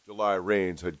July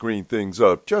rains had greened things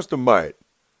up just a mite,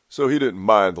 so he didn't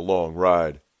mind the long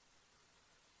ride.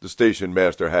 The station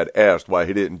master had asked why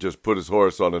he didn't just put his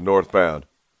horse on the northbound.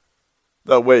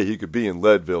 That way he could be in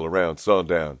Leadville around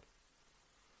sundown.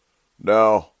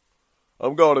 "No,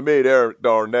 I'm going to meet Eric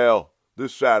Darnell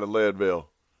this side of Leadville.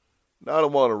 And I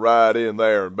don't want to ride in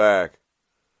there and back.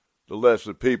 The less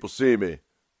the people see me,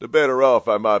 the better off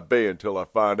I might be until I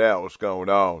find out what's going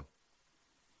on."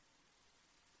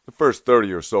 The first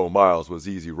 30 or so miles was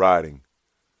easy riding,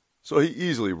 so he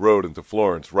easily rode into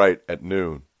Florence right at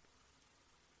noon.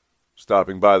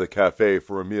 Stopping by the cafe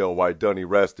for a meal while Dunny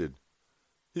rested,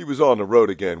 he was on the road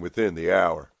again within the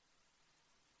hour.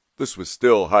 This was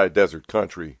still high desert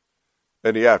country,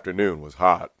 and the afternoon was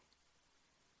hot.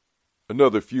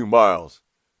 Another few miles,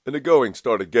 and the going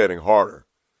started getting harder,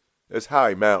 as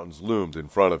high mountains loomed in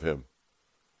front of him.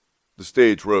 The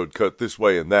stage road cut this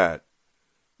way and that,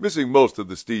 missing most of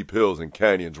the steep hills and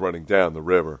canyons running down the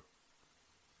river.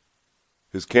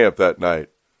 His camp that night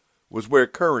was where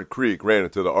Current Creek ran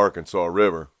into the Arkansas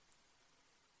River.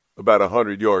 About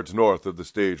 100 yards north of the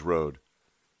stage road,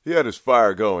 he had his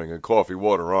fire going and coffee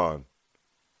water on.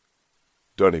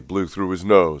 Dunny blew through his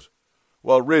nose,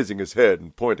 while raising his head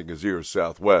and pointing his ears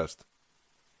southwest.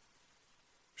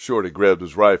 Shorty grabbed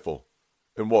his rifle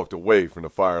and walked away from the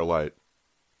firelight.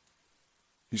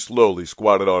 He slowly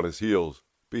squatted on his heels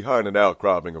behind an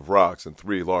outcropping of rocks and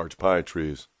 3 large pine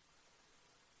trees.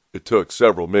 It took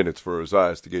several minutes for his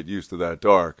eyes to get used to that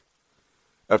dark,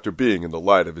 after being in the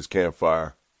light of his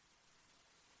campfire.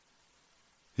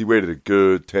 He waited a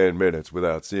good 10 minutes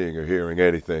without seeing or hearing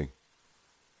anything.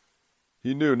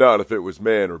 He knew not if it was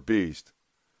man or beast,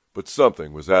 but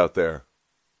something was out there.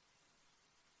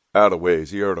 Out a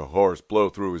ways he heard a horse blow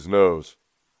through his nose.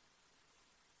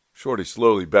 Shorty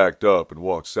slowly backed up and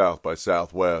walked south by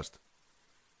southwest.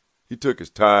 He took his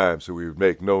time so he would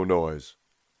make no noise.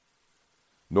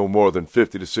 No more than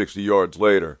 50 to 60 yards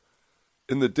later,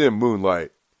 in the dim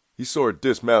moonlight, he saw a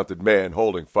dismounted man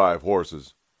holding 5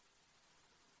 horses.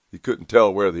 He couldn't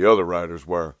tell where the other riders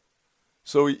were,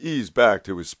 so he eased back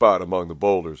to his spot among the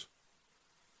boulders.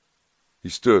 He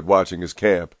stood watching his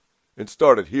camp and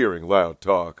started hearing loud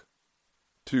talk.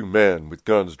 2 men with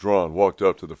guns drawn walked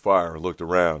up to the fire and looked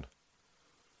around.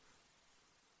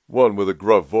 One with a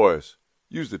gruff voice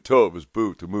used the toe of his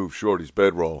boot to move Shorty's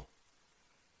bedroll.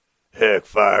 "Heck,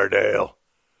 Firedale.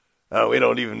 We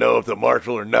don't even know if the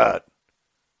marshal or not.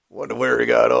 Wonder where he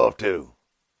got off to."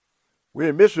 "We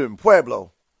miss him in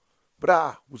Pueblo, but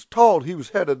I was told he was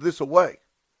headed this way.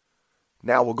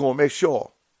 Now we're going to make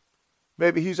sure.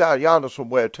 Maybe he's out yonder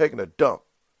somewhere taking a dump.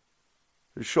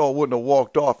 He sure wouldn't have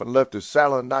walked off and left his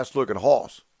saddle and nice-looking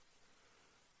horse.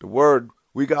 The word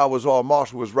we got was our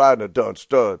marshal was riding a dun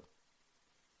stud."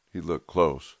 He looked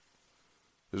close.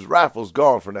 "His rifle's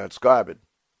gone from that scarpet."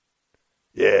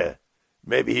 "Yeah,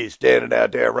 maybe he's standing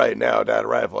out there right now. That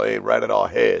rifle ain't right at our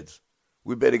heads.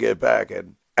 We better get back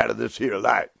and out of this here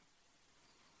light."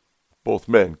 Both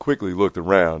men quickly looked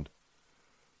around,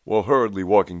 while hurriedly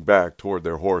walking back toward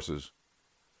their horses.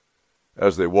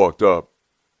 As they walked up,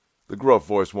 the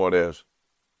gruff-voiced one asked,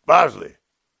 "Bosley,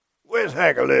 where's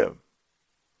Hank Lim?"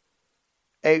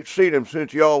 "Ain't seen him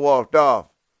since y'all walked off.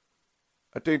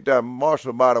 I think that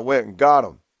marshal might have went and got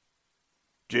him."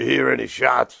 "Did you hear any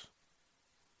shots?"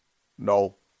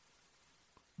 "No."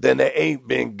 "Then they ain't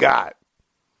been got.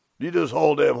 You just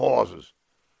hold them horses.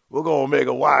 We're going to make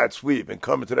a wide sweep and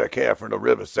come into that camp from the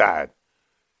riverside.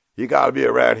 He got to be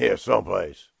around here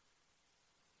someplace."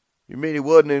 "You mean he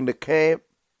wasn't in the camp?"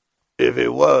 "If he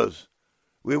was,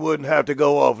 we wouldn't have to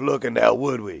go off looking now,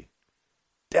 would we?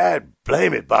 Dad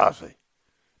blame it, Bosley,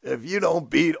 if you don't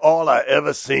beat all I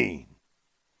ever seen."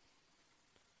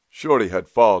 Shorty had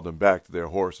followed them back to their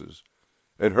horses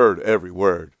and heard every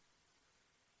word.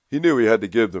 He knew he had to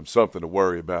give them something to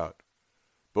worry about,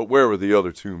 but where were the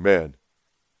other 2 men?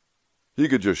 He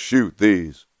could just shoot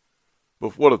these,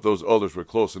 but what if those others were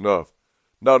close enough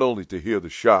not only to hear the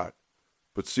shot,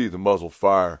 but see the muzzle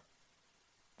fire?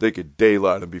 They could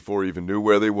daylight him before he even knew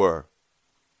where they were.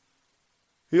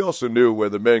 He also knew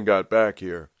when the men got back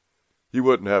here, he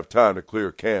wouldn't have time to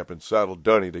clear camp and saddle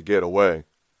Dunny to get away.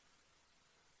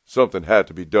 Something had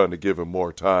to be done to give him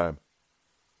more time.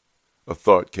 A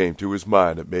thought came to his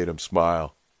mind that made him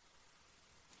smile.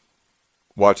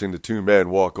 Watching the 2 men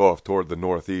walk off toward the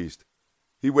northeast,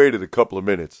 he waited a couple of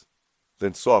minutes,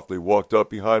 then softly walked up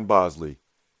behind Bosley,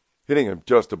 hitting him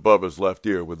just above his left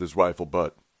ear with his rifle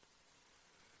butt.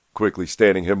 Quickly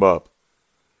standing him up,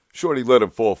 Shorty let him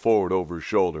fall forward over his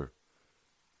shoulder.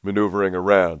 Maneuvering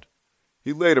around,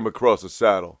 he laid him across the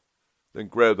saddle, then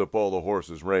grabbed up all the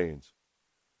horse's reins.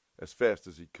 As fast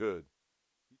as he could,